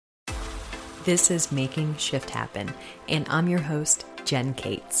This is Making Shift Happen, and I'm your host, Jen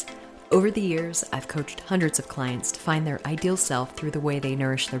Cates. Over the years, I've coached hundreds of clients to find their ideal self through the way they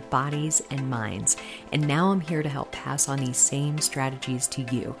nourish their bodies and minds, and now I'm here to help pass on these same strategies to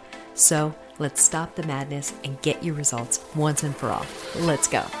you. So let's stop the madness and get your results once and for all. Let's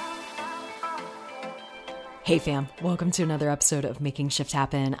go. Hey fam, welcome to another episode of Making Shift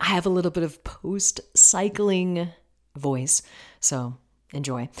Happen. I have a little bit of post-cycling voice, so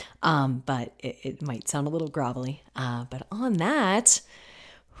enjoy. But it might sound a little grovelly. But on that,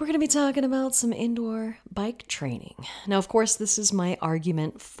 we're going to be talking about some indoor bike training. Now, of course, this is my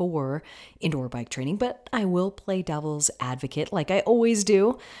argument for indoor bike training, but I will play devil's advocate like I always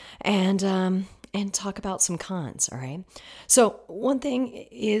do, and talk about some cons, all right? So one thing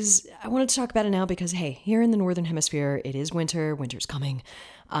is, I wanted to talk about it now because, hey, here in the Northern Hemisphere, it is winter. Winter's coming.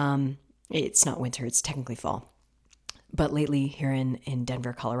 It's not winter, it's technically fall. But lately here in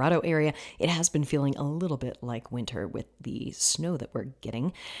Denver, Colorado area, it has been feeling a little bit like winter with the snow that we're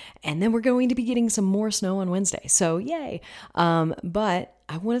getting. And then we're going to be getting some more snow on Wednesday. So yay. But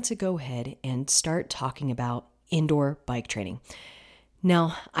I wanted to go ahead and start talking about indoor bike training.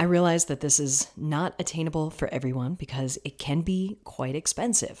 Now, I realize that this is not attainable for everyone because it can be quite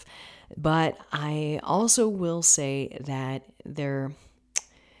expensive. But I also will say that there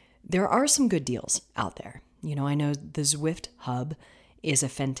are some good deals out there. You know, I know the Zwift Hub is a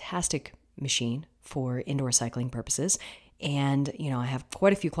fantastic machine for indoor cycling purposes. And, you know, I have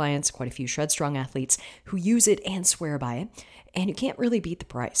quite a few clients, quite a few Shred Strong athletes who use it and swear by it. And you can't really beat the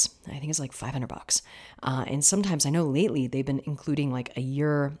price. I think it's like $500. And sometimes I know lately they've been including like a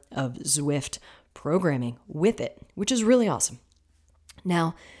year of Zwift programming with it, which is really awesome.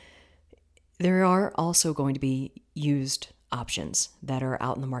 Now, there are also going to be used options that are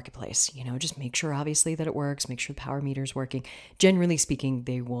out in the marketplace. You know, just make sure obviously that it works, make sure the power meter is working. Generally speaking,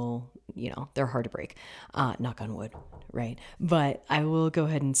 they will, they're hard to break, knock on wood, right? But I will go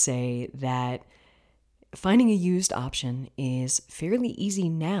ahead and say that finding a used option is fairly easy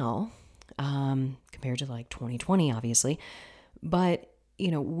now, compared to like 2020, obviously. But,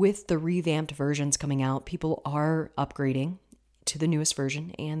 with the revamped versions coming out, people are upgrading to the newest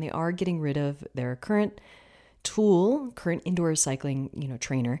version and they are getting rid of their current indoor cycling,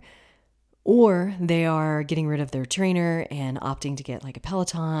 trainer, or they are getting rid of their trainer and opting to get like a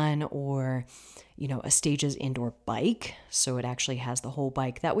Peloton or, a Stages indoor bike. So it actually has the whole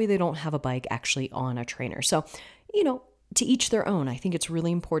bike. That way they don't have a bike actually on a trainer. So, to each their own. I think it's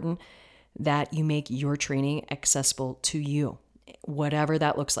really important that you make your training accessible to you, whatever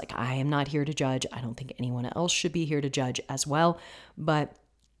that looks like. I am not here to judge. I don't think anyone else should be here to judge as well, but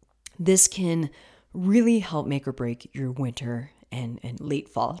this can really help make or break your winter and late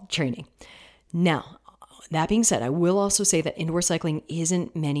fall training. Now, that being said, I will also say that indoor cycling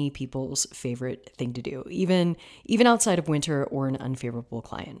isn't many people's favorite thing to do, even outside of winter or an unfavorable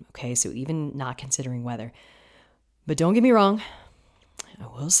climate. Okay, so even not considering weather. But don't get me wrong, I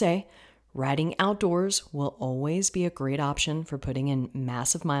will say riding outdoors will always be a great option for putting in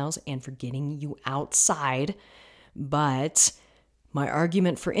massive miles and for getting you outside. But my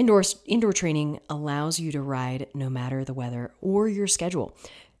argument for indoor training allows you to ride no matter the weather or your schedule.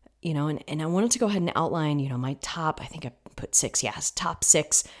 And I wanted to go ahead and outline, my top, I think I put 6, top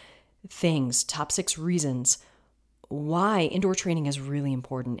 6 things, top 6 reasons why indoor training is really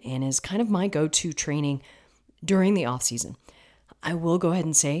important and is kind of my go-to training during the off season. I will go ahead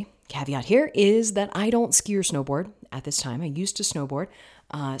and say, caveat here is that I don't ski or snowboard at this time. I used to snowboard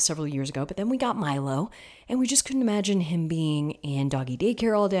several years ago, but then we got Milo and we just couldn't imagine him being in doggy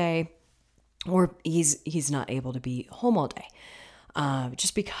daycare all day, or he's not able to be home all day.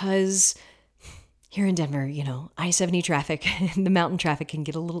 Just because here in Denver, I-70 traffic, the mountain traffic can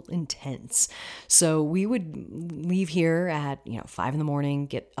get a little intense. So we would leave here at, 5 in the morning,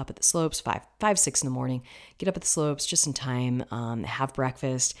 get up at the slopes, 6 in the morning, get up at the slopes just in time, have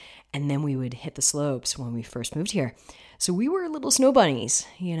breakfast, and then we would hit the slopes when we first moved here. So we were little snow bunnies,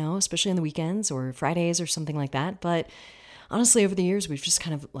 especially on the weekends or Fridays or something like that. But honestly, over the years, we've just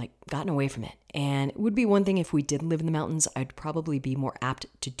kind of like gotten away from it. And it would be one thing if we did live in the mountains, I'd probably be more apt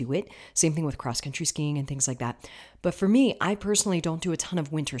to do it. Same thing with cross-country skiing and things like that. But for me, I personally don't do a ton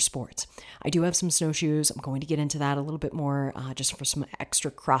of winter sports. I do have some snowshoes. I'm going to get into that a little bit more, just for some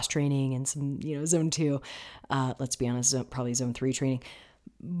extra cross training and some, zone 2, let's be honest, probably zone 3 training.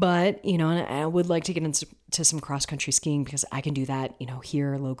 But, and I would like to get into some cross-country skiing because I can do that,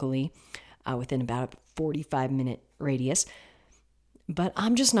 here locally within about a 45-minute radius. But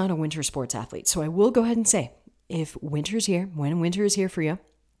I'm just not a winter sports athlete. So I will go ahead and say, if winter's here, when winter is here for you,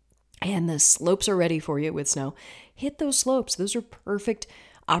 and the slopes are ready for you with snow, hit those slopes. Those are perfect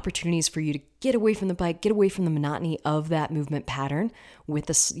opportunities for you to get away from the bike, get away from the monotony of that movement pattern with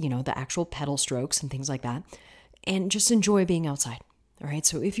the, the actual pedal strokes and things like that, and just enjoy being outside. All right.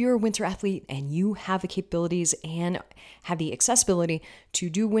 So if you're a winter athlete and you have the capabilities and have the accessibility to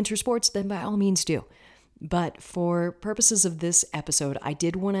do winter sports, then by all means do. But for purposes of this episode, I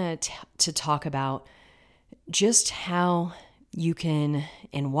did want to talk about just how you can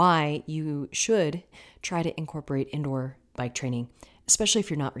and why you should try to incorporate indoor bike training, especially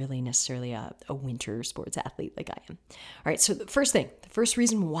if you're not really necessarily a winter sports athlete like I am. All right. So the first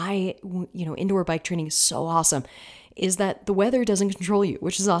reason why, indoor bike training is so awesome is that the weather doesn't control you,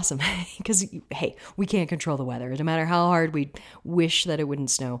 which is awesome because, hey, we can't control the weather. No matter how hard we wish that it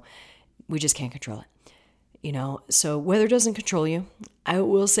wouldn't snow, we just can't control it. So weather doesn't control you. I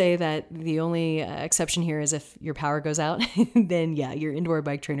will say that the only exception here is if your power goes out, then yeah, your indoor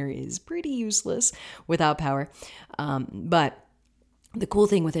bike trainer is pretty useless without power. But the cool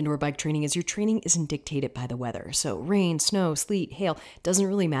thing with indoor bike training is your training isn't dictated by the weather. So rain, snow, sleet, hail, doesn't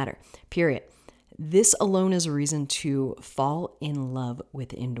really matter, period. This alone is a reason to fall in love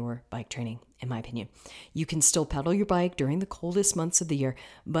with indoor bike training, in my opinion. You can still pedal your bike during the coldest months of the year,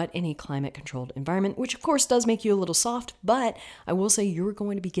 but in a climate-controlled environment, which of course does make you a little soft, but I will say you're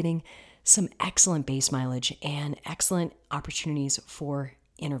going to be getting some excellent base mileage and excellent opportunities for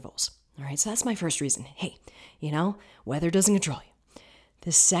intervals. All right, so that's my first reason. Hey, weather doesn't control you.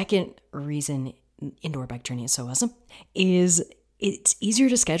 The second reason indoor bike training is so awesome is it's easier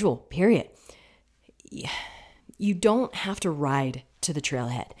to schedule, period. You don't have to ride to the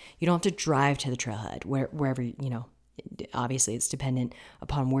trailhead. You don't have to drive to the trailhead wherever, obviously it's dependent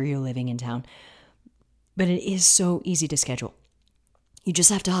upon where you're living in town, but it is so easy to schedule. You just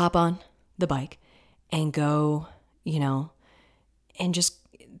have to hop on the bike and go, and just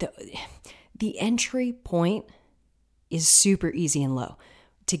the entry point is super easy and low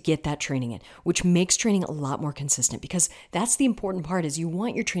to get that training in, which makes training a lot more consistent, because that's the important part is you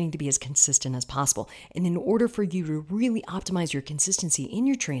want your training to be as consistent as possible. And in order for you to really optimize your consistency in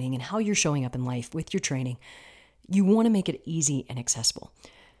your training and how you're showing up in life with your training, you want to make it easy and accessible.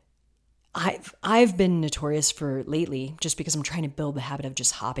 I've been notorious for lately, just because I'm trying to build the habit of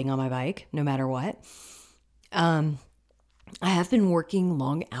just hopping on my bike no matter what. I have been working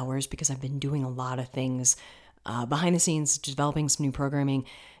long hours because I've been doing a lot of things behind the scenes, developing some new programming,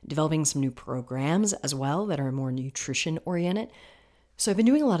 developing some new programs as well that are more nutrition oriented. So I've been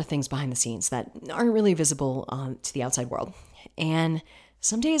doing a lot of things behind the scenes that aren't really visible to the outside world. And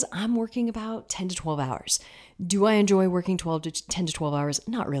some days I'm working about 10 to 12 hours. Do I enjoy working 10 to 12 hours?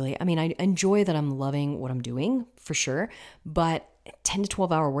 Not really. I mean, I enjoy that I'm loving what I'm doing for sure, but 10 to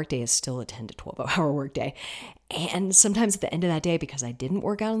 12 hour workday is still a 10 to 12 hour workday. And sometimes at the end of that day, because I didn't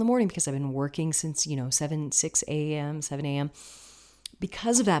work out in the morning, because I've been working since, 7 a.m.,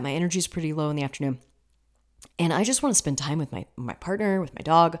 because of that, my energy is pretty low in the afternoon. And I just want to spend time with my partner, with my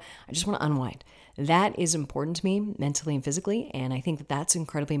dog. I just want to unwind. That is important to me mentally and physically. And I think that that's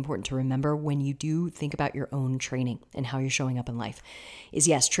incredibly important to remember when you do think about your own training and how you're showing up in life. Is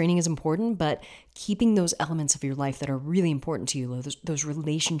yes, training is important, but keeping those elements of your life that are really important to you, those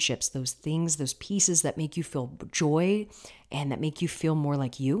relationships, those things, those pieces that make you feel joy and that make you feel more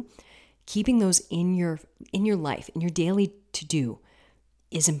like you, keeping those in your life, in your daily to-do,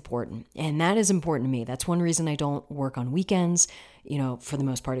 is important. And that is important to me. That's one reason I don't work on weekends. For the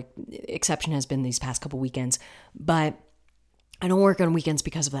most part, exception has been these past couple weekends, but I don't work on weekends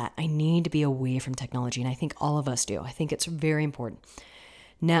because of that. I need to be away from technology, and I think all of us do. I think it's very important.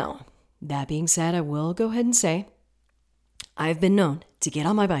 Now, that being said, I will go ahead and say I've been known to get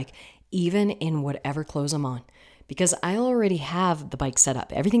on my bike, even in whatever clothes I'm on, because I already have the bike set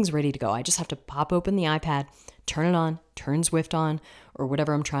up. Everything's ready to go. I just have to pop open the iPad, turn it on, turn Zwift on, or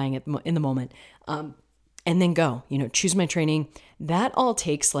whatever I'm trying in the moment, and then go, choose my training. That all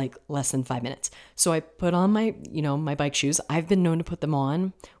takes like less than 5 minutes. So I put on my bike shoes. I've been known to put them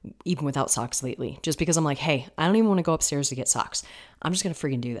on even without socks lately, just because I'm like, hey, I don't even want to go upstairs to get socks. I'm just going to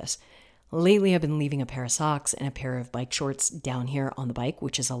freaking do this. Lately, I've been leaving a pair of socks and a pair of bike shorts down here on the bike,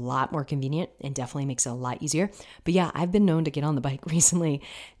 which is a lot more convenient and definitely makes it a lot easier. But yeah, I've been known to get on the bike recently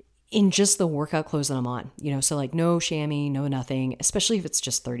in just the workout clothes that I'm on, so like no chamois, no nothing, especially if it's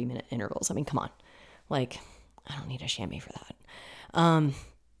just 30-minute intervals. I mean, come on. Like, I don't need a chamois for that.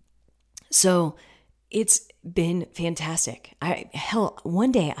 So it's been fantastic.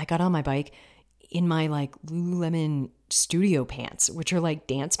 One day I got on my bike in my like Lululemon studio pants, which are like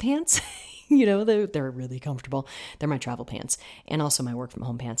dance pants. They're really comfortable. They're my travel pants and also my work from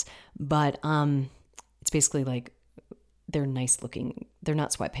home pants. But it's basically like they're nice looking. They're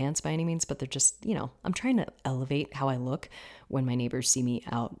not sweatpants by any means, but they're just, I'm trying to elevate how I look when my neighbors see me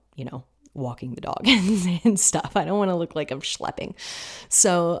out, walking the dog and stuff. I don't want to look like I'm schlepping.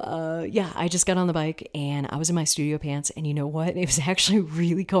 So, I just got on the bike and I was in my studio pants, and you know what? It was actually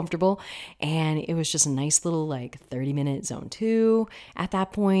really comfortable, and it was just a nice little 30-minute zone 2 at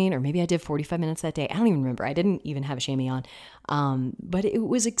that point, or maybe I did 45 minutes that day. I don't even remember. I didn't even have a chamois on, but it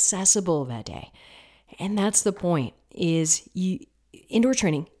was accessible that day. And that's the point, is indoor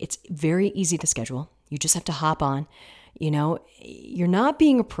training, it's very easy to schedule. You just have to hop on. You're not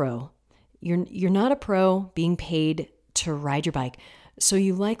being a pro. You're not a pro being paid to ride your bike, so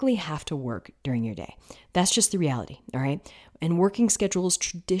you likely have to work during your day. That's just the reality, all right? And working schedules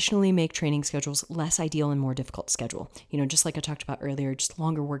traditionally make training schedules less ideal and more difficult to schedule. Just like I talked about earlier, just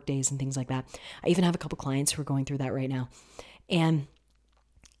longer work days and things like that. I even have a couple clients who are going through that right now. And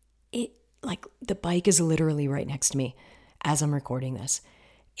the bike is literally right next to me as I'm recording this.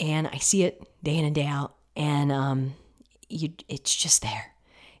 And I see it day in and day out. And it's just there.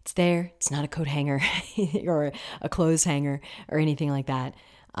 It's there. It's not a coat hanger or a clothes hanger or anything like that.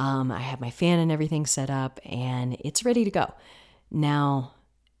 I have my fan and everything set up, and it's ready to go. Now,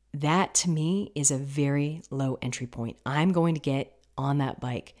 that to me is a very low entry point. I'm going to get on that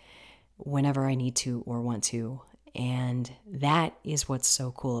bike whenever I need to or want to. And that is what's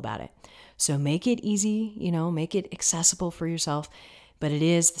so cool about it. So make it easy, make it accessible for yourself. But it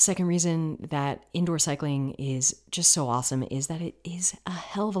is the second reason that indoor cycling is just so awesome, is that it is a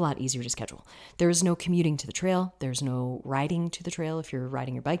hell of a lot easier to schedule. There is no commuting to the trail. There's no riding to the trail if you're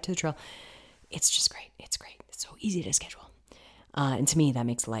riding your bike to the trail. It's just great. It's great. It's so easy to schedule. And to me, that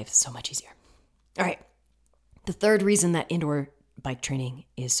makes life so much easier. All right. The third reason that indoor bike training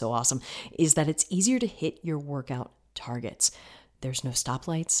is so awesome is that it's easier to hit your workout targets. There's no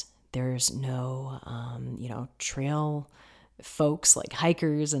stoplights. There's no, trail folks like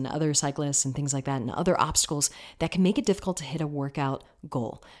hikers and other cyclists and things like that, and other obstacles that can make it difficult to hit a workout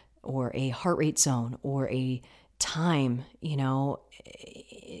goal or a heart rate zone or a time, a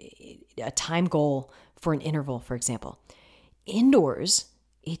time goal for an interval, for example. Indoors,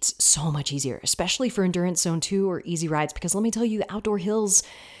 it's so much easier, especially for endurance zone 2 or easy rides, because let me tell you, the outdoor hills,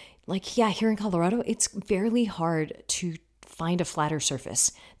 here in Colorado, it's fairly hard to find a flatter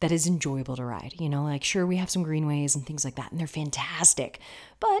surface that is enjoyable to ride. Sure, we have some greenways and things like that, and they're fantastic.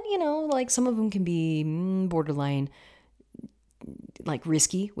 But, some of them can be borderline,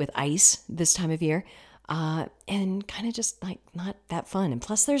 risky with ice this time of year, and kind of just, not that fun. And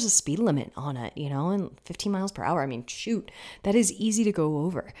plus, there's a speed limit on it, and 15 miles per hour. I mean, shoot, that is easy to go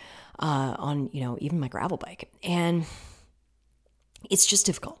over on, even my gravel bike. And it's just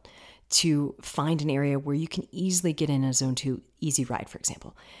difficult to find an area where you can easily get in a zone 2 easy ride, for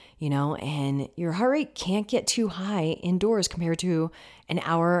example, and your heart rate can't get too high indoors compared to an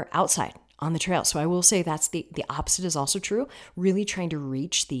hour outside on the trail. So I will say that's the opposite is also true. Really trying to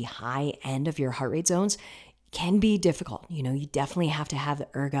reach the high end of your heart rate zones can be difficult. You definitely have to have the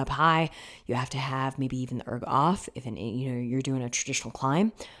erg up high. You have to have maybe even the erg off if you're doing a traditional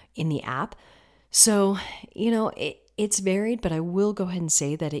climb in the app. So, it's varied, but I will go ahead and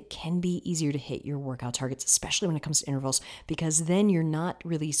say that it can be easier to hit your workout targets, especially when it comes to intervals, because then you're not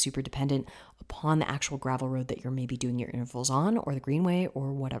really super dependent upon the actual gravel road that you're maybe doing your intervals on, or the greenway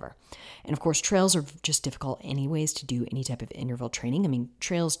or whatever. And of course, trails are just difficult anyways to do any type of interval training. I mean,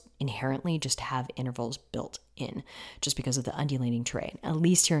 trails inherently just have intervals built in just because of the undulating terrain, at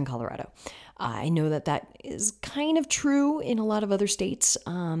least here in Colorado. I know that is kind of true in a lot of other states.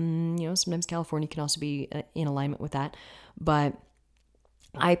 Sometimes California can also be in alignment with that. But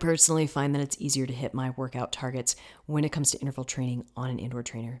I personally find that it's easier to hit my workout targets when it comes to interval training on an indoor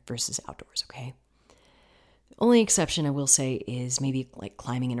trainer versus outdoors, okay? The only exception I will say is maybe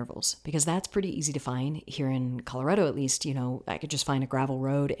climbing intervals, because that's pretty easy to find here in Colorado, at least. I could just find a gravel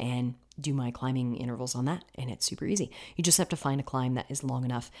road and do my climbing intervals on that, and it's super easy. You just have to find a climb that is long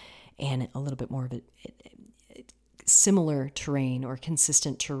enough and a little bit more of a similar terrain or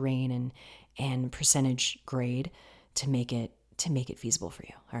consistent terrain and percentage grade to make it feasible for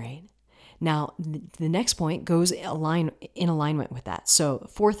you. All right. Now, the next point goes in alignment with that. So,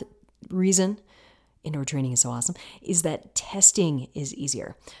 fourth reason indoor training is so awesome is that testing is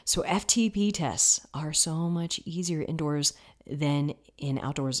easier. So FTP tests are so much easier indoors than in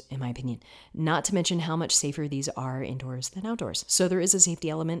outdoors, in my opinion. Not to mention how much safer these are indoors than outdoors. So there is a safety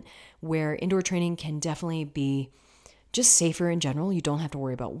element where indoor training can definitely be just safer in general. You don't have to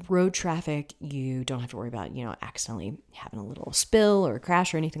worry about road traffic. You don't have to worry about, accidentally having a little spill or a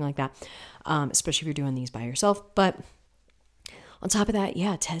crash or anything like that, especially if you're doing these by yourself. But On top of that,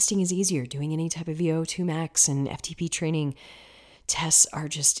 yeah, testing is easier. Doing any type of VO2 max and FTP training tests are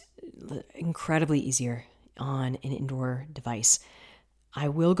just incredibly easier on an indoor device. I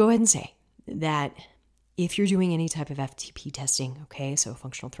will go ahead and say that if you're doing any type of FTP testing, okay, so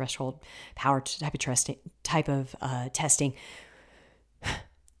functional threshold power type of testing,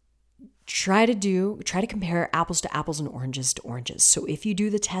 try to compare apples to apples and oranges to oranges. So if you do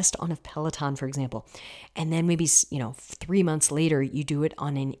the test on a Peloton, for example, and then maybe 3 months later you do it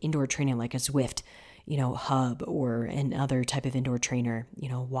on an indoor trainer like a Zwift, Hub, or another type of indoor trainer,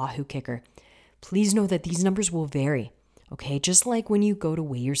 Wahoo Kickr, please know that these numbers will vary. Okay, just like when you go to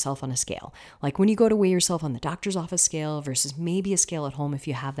weigh yourself on a scale, like when you go to weigh yourself on the doctor's office scale versus maybe a scale at home if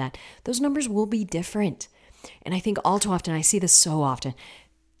you have that, those numbers will be different. And I think all too often, I see this so often,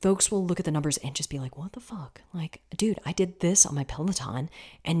 folks will look at the numbers and just be like, what the fuck? Like, dude, I did this on my Peloton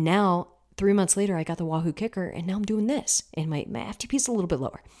and now 3 months later I got the Wahoo Kickr and now I'm doing this and my FTP is a little bit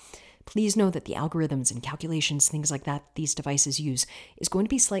lower. Please know that the algorithms and calculations, things like that, these devices use is going to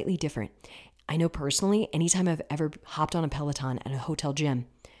be slightly different. I know personally, anytime I've ever hopped on a Peloton at a hotel gym,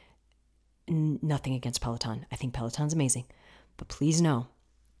 nothing against Peloton. I think Peloton's amazing. But please know,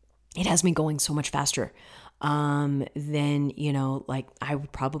 it has me going so much faster than, like I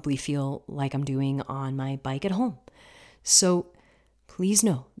would probably feel like I'm doing on my bike at home. So please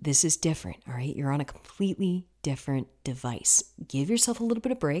know, this is different, all right? You're on a completely different device. Give yourself a little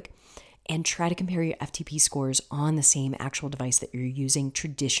bit of break and try to compare your FTP scores on the same actual device that you're using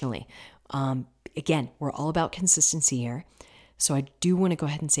traditionally. Again, we're all about consistency here. So I do want to go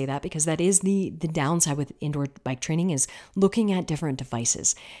ahead and say that because that is the downside with indoor bike training is looking at different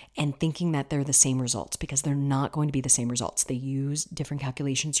devices and thinking that they're the same results because they're not going to be the same results. They use different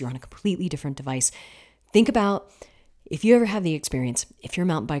calculations. You're on a completely different device. Think about if you ever have the experience, if you're a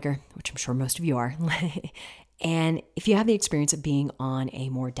mountain biker, which I'm sure most of you are, and if you have the experience of being on a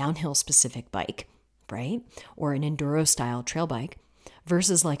more downhill specific bike, right? Or an enduro style trail bike,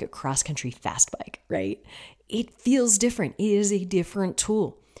 versus like a cross-country fast bike, right? It feels different. It is a different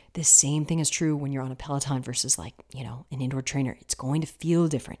tool. The same thing is true when you're on a Peloton versus like, an indoor trainer. It's going to feel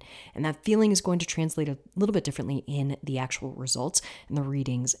different. And that feeling is going to translate a little bit differently in the actual results and the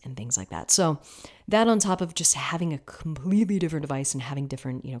readings and things like that. So that on top of just having a completely different device and having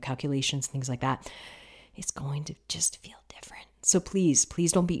different, calculations, things like that, it's going to just feel different. So please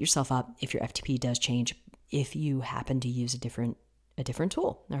don't beat yourself up if your FTP does change, if you happen to use a different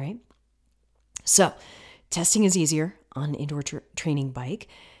tool, all right? So testing is easier on an indoor training bike.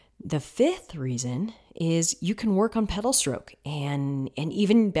 The fifth reason is you can work on pedal stroke and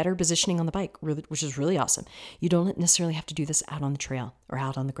even better positioning on the bike, which is really awesome. You don't necessarily have to do this out on the trail or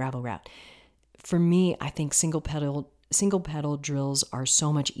out on the gravel route. For me, I think single pedal drills are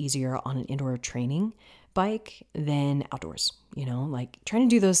so much easier on an indoor training bike than outdoors. Like trying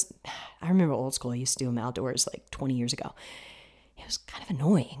to do those, I remember old school, I used to do them outdoors like 20 years ago. It was kind of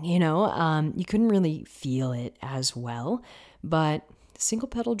annoying, you couldn't really feel it as well, but single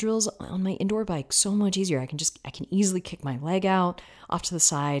pedal drills on my indoor bike, so much easier. I can easily kick my leg out off to the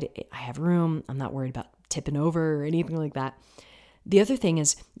side. I have room. I'm not worried about tipping over or anything like that. The other thing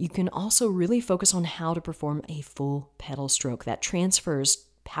is you can also really focus on how to perform a full pedal stroke that transfers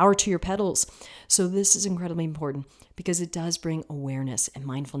power to your pedals. So this is incredibly important because it does bring awareness and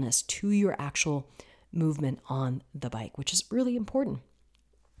mindfulness to your actual movement on the bike, which is really important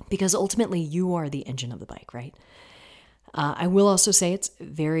because ultimately you are the engine of the bike, right? I will also say it's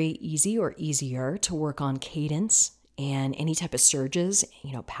very easy or easier to work on cadence and any type of surges,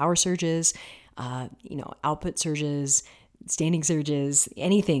 power surges, output surges, standing surges,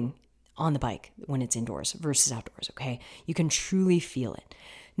 anything on the bike when it's indoors versus outdoors, okay? You can truly feel it.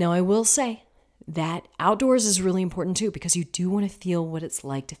 Now, I will say that outdoors is really important too because you do want to feel what it's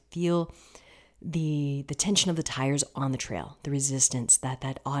like to feel the tension of the tires on the trail, the resistance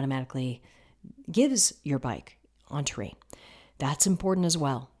that automatically gives your bike on terrain. That's important as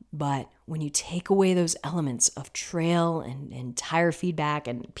well. But when you take away those elements of trail and tire feedback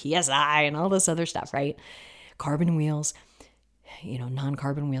and PSI and all this other stuff, right? Carbon wheels,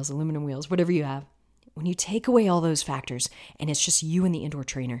 non-carbon wheels, aluminum wheels, whatever you have. When you take away all those factors and it's just you and the indoor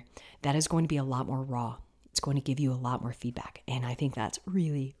trainer, that is going to be a lot more raw. It's going to give you a lot more feedback. And I think that's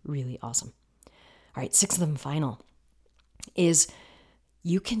really, really awesome. All right, sixth and final is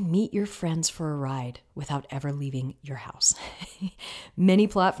you can meet your friends for a ride without ever leaving your house. Many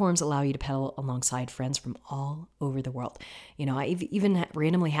platforms allow you to pedal alongside friends from all over the world. I've even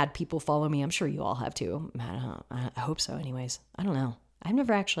randomly had people follow me. I'm sure you all have too. I hope so anyways. I don't know. I've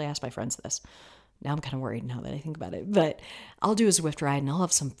never actually asked my friends this. Now I'm kind of worried now that I think about it. But I'll do a Zwift ride and I'll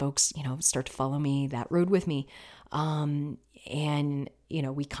have some folks, start to follow me that rode with me. And,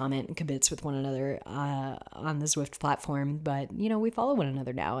 we comment and kibitz with one another on the Zwift platform, but, we follow one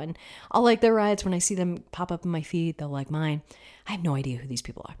another now. And I'll like their rides when I see them pop up in my feed. They'll like mine. I have no idea who these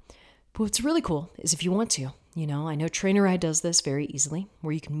people are. But what's really cool is if you want to, I know TrainerRide does this very easily,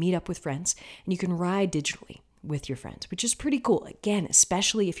 where you can meet up with friends and you can ride digitally with your friends, which is pretty cool. Again,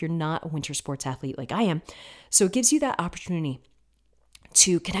 especially if you're not a winter sports athlete like I am. So it gives you that opportunity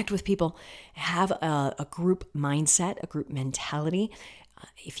to connect with people, have a group mindset, a group mentality.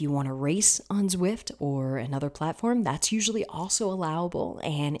 If you want to race on Zwift or another platform, that's usually also allowable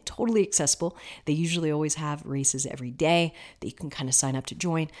and totally accessible. They usually always have races every day that you can kind of sign up to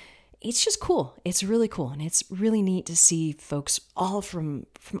join. It's just cool. It's really cool. And it's really neat to see folks all from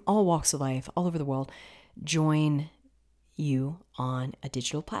all walks of life, all over the world, join you on a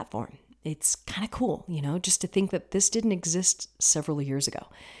digital platform. It's kind of cool, just to think that this didn't exist several years ago.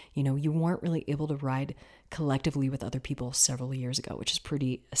 You weren't really able to ride collectively with other people several years ago, which is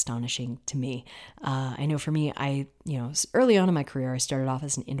pretty astonishing to me. I know for me, early on in my career, I started off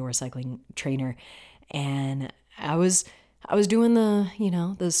as an indoor cycling trainer, and I was doing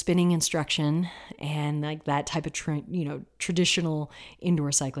the spinning instruction and like that type of traditional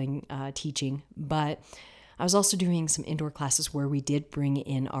indoor cycling teaching, but I was also doing some indoor classes where we did bring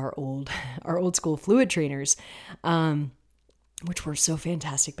in our old school fluid trainers, which were so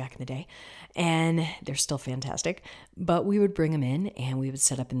fantastic back in the day, and they're still fantastic. But we would bring them in and we would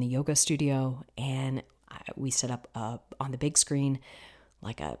set up in the yoga studio, and we set up on the big screen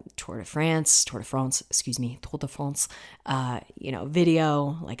like a Tour de France,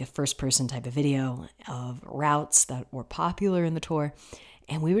 video, like a first person type of video of routes that were popular in the tour.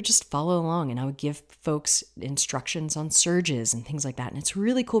 And we would just follow along, and I would give folks instructions on surges and things like that. And it's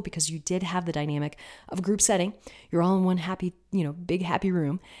really cool because you did have the dynamic of a group setting. You're all in one happy, big happy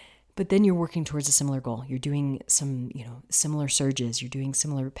room, but then you're working towards a similar goal. You're doing some, similar surges. You're doing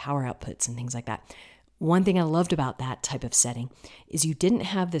similar power outputs and things like that. One thing I loved about that type of setting is you didn't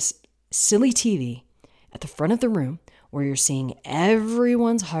have this silly TV at the front of the room where you're seeing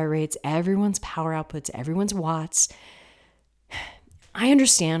everyone's heart rates, everyone's power outputs, everyone's watts. I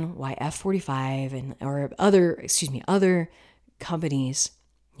understand why F45 or other companies,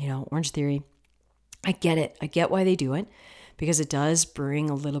 Orange Theory, I get it. I get why they do it because it does bring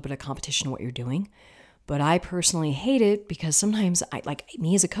a little bit of competition to what you're doing. But I personally hate it because sometimes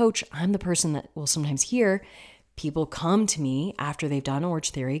me as a coach, I'm the person that will sometimes hear people come to me after they've done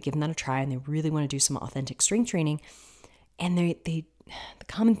Orange Theory, given that a try, and they really want to do some authentic strength training. And the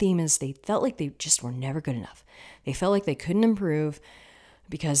common theme is they felt like they just were never good enough. They felt like they couldn't improve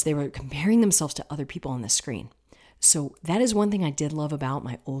because they were comparing themselves to other people on the screen. So that is one thing I did love about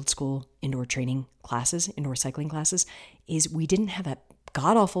my old school indoor training classes, indoor cycling classes, is we didn't have that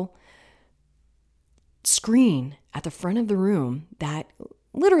god-awful screen at the front of the room that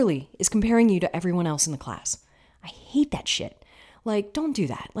literally is comparing you to everyone else in the class. I hate that shit. Like, don't do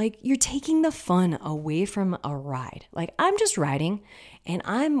that. Like, you're taking the fun away from a ride. Like, I'm just riding and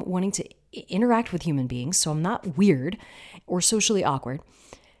I'm wanting to interact with human beings, so I'm not weird or socially awkward.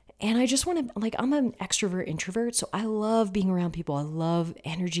 And I just want to, I'm an extrovert introvert, so I love being around people. I love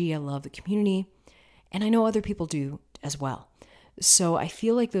energy. I love the community. And I know other people do as well. So I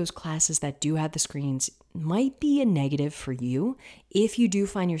feel like those classes that do have the screens might be a negative for you if you do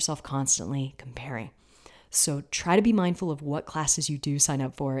find yourself constantly comparing. So try to be mindful of what classes you do sign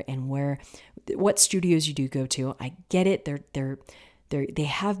up for and what studios you do go to. I get it. They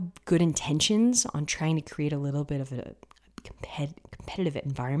have good intentions on trying to create a little bit of a competitive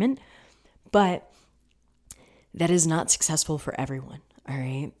environment, but that is not successful for everyone. All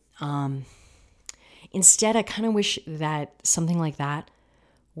right. Instead, I kind of wish that something like that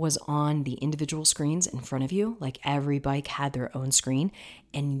was on the individual screens in front of you. Like every bike had their own screen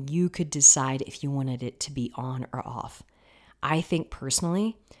and you could decide if you wanted it to be on or off. I think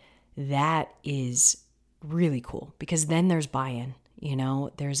personally that is really cool because then there's buy-in,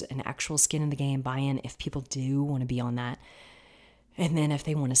 there's an actual skin in the game buy-in if people do want to be on that. And then if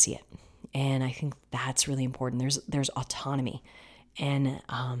they want to see it. And I think that's really important. There's autonomy. And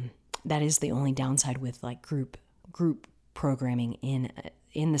that is the only downside with like group programming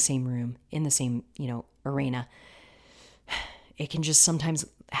in the same room, in the same, arena. It can just sometimes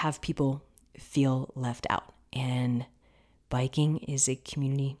have people feel left out. And biking is a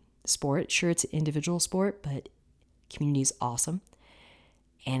community sport. Sure, it's an individual sport, but community is awesome.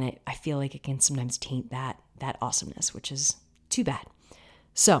 And I feel like it can sometimes taint that awesomeness, which is too bad.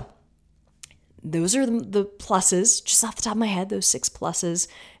 So those are the pluses, just off the top of my head, those 6 pluses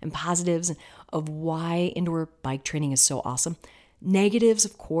and positives of why indoor bike training is so awesome. Negatives,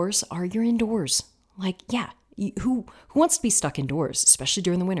 of course, are you're indoors. Like, yeah, Who wants to be stuck indoors, especially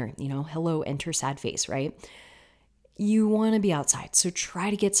during the winter? Hello, enter sad face, right? You want to be outside. So try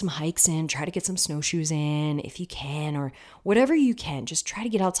to get some hikes in, try to get some snowshoes in if you can, or whatever you can. Just try to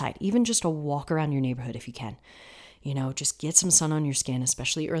get outside, even just a walk around your neighborhood if you can. Just get some sun on your skin,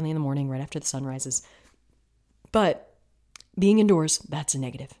 especially early in the morning, right after the sun rises. But being indoors, that's a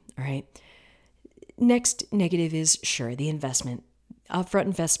negative, all right? Next negative is, sure, the investment, upfront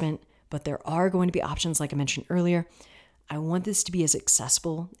investment, but there are going to be options like I mentioned earlier. I want this to be as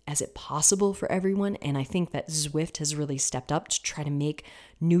accessible as it possible for everyone, and I think that Zwift has really stepped up to try to make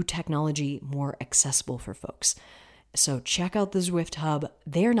new technology more accessible for folks. So check out the Zwift Hub.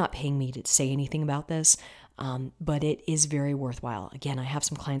 They're not paying me to say anything about this, but it is very worthwhile. Again, I have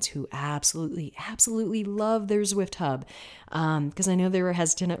some clients who absolutely love their Zwift Hub, because I know they were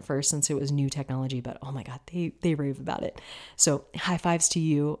hesitant at first since it was new technology, but oh my God, they rave about it. So high fives to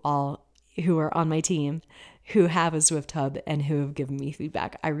you all who are on my team, who have a Zwift Hub and who have given me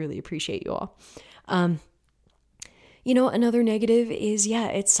feedback. I really appreciate you all. Another negative is,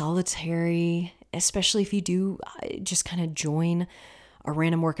 it's solitary, especially if you do just kind of join a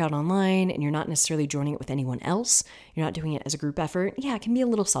random workout online and you're not necessarily joining it with anyone else. You're not doing it as a group effort. Yeah, it can be a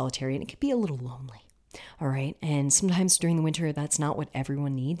little solitary and it can be a little lonely. All right. And sometimes during the winter, that's not what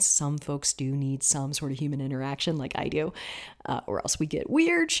everyone needs. Some folks do need some sort of human interaction like I do, or else we get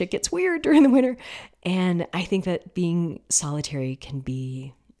weird. Shit gets weird during the winter. And I think that being solitary can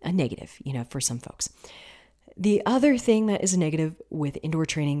be a negative, for some folks. The other thing that is a negative with indoor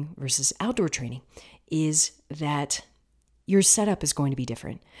training versus outdoor training is that your setup is going to be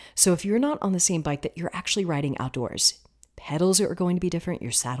different. So if you're not on the same bike that you're actually riding outdoors, pedals are going to be different.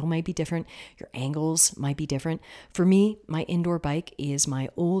 Your saddle might be different. Your angles might be different. For me, my indoor bike is my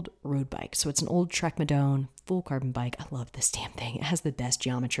old road bike. So it's an old Trek Madone full carbon bike. I love this damn thing. It has the best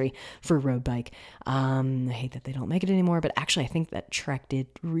geometry for a road bike. I hate that they don't make it anymore, but actually I think that Trek did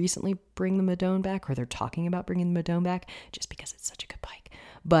recently bring the Madone back, or they're talking about bringing the Madone back just because it's such a good bike.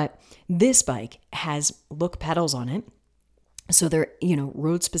 But this bike has Look pedals on it. So they're,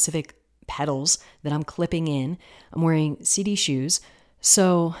 road specific pedals that I'm clipping in. I'm wearing CD shoes.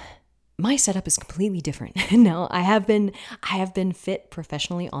 So my setup is completely different. Now, I have been fit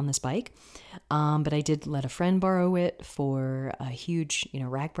professionally on this bike, but I did let a friend borrow it for a huge,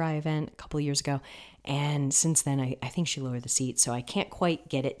 RAGBRAI event a couple of years ago. And since then, I think she lowered the seat, so I can't quite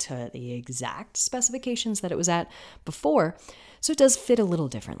get it to the exact specifications that it was at before. So it does fit a little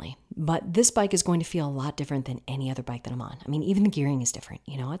differently. But this bike is going to feel a lot different than any other bike that I'm on. I mean, even the gearing is different.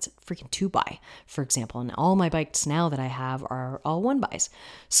 It's a freaking 2x, for example. And all my bikes now that I have are all 1xs.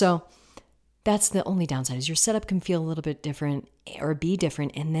 So that's the only downside, is your setup can feel a little bit different or be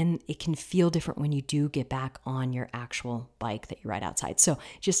different, and then it can feel different when you do get back on your actual bike that you ride outside. So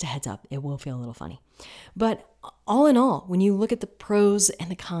just a heads up, it will feel a little funny. But all in all, when you look at the pros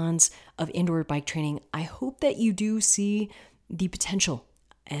and the cons of indoor bike training, I hope that you do see the potential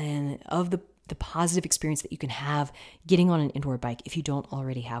and of the positive experience that you can have getting on an indoor bike if you don't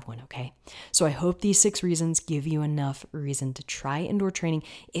already have one, okay? So I hope these 6 reasons give you enough reason to try indoor training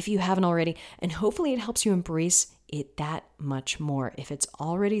if you haven't already, and hopefully it helps you embrace it that much more if it's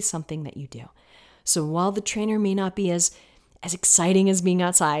already something that you do. So while the trainer may not be as exciting as being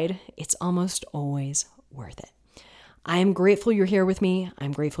outside, it's almost always worth it. I'm grateful you're here with me.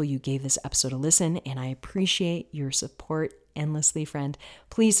 I'm grateful you gave this episode a listen, and I appreciate your support endlessly, friend.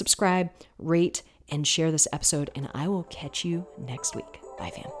 Please subscribe, rate, and share this episode, and I will catch you next week.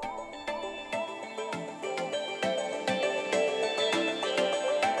 Bye, fam.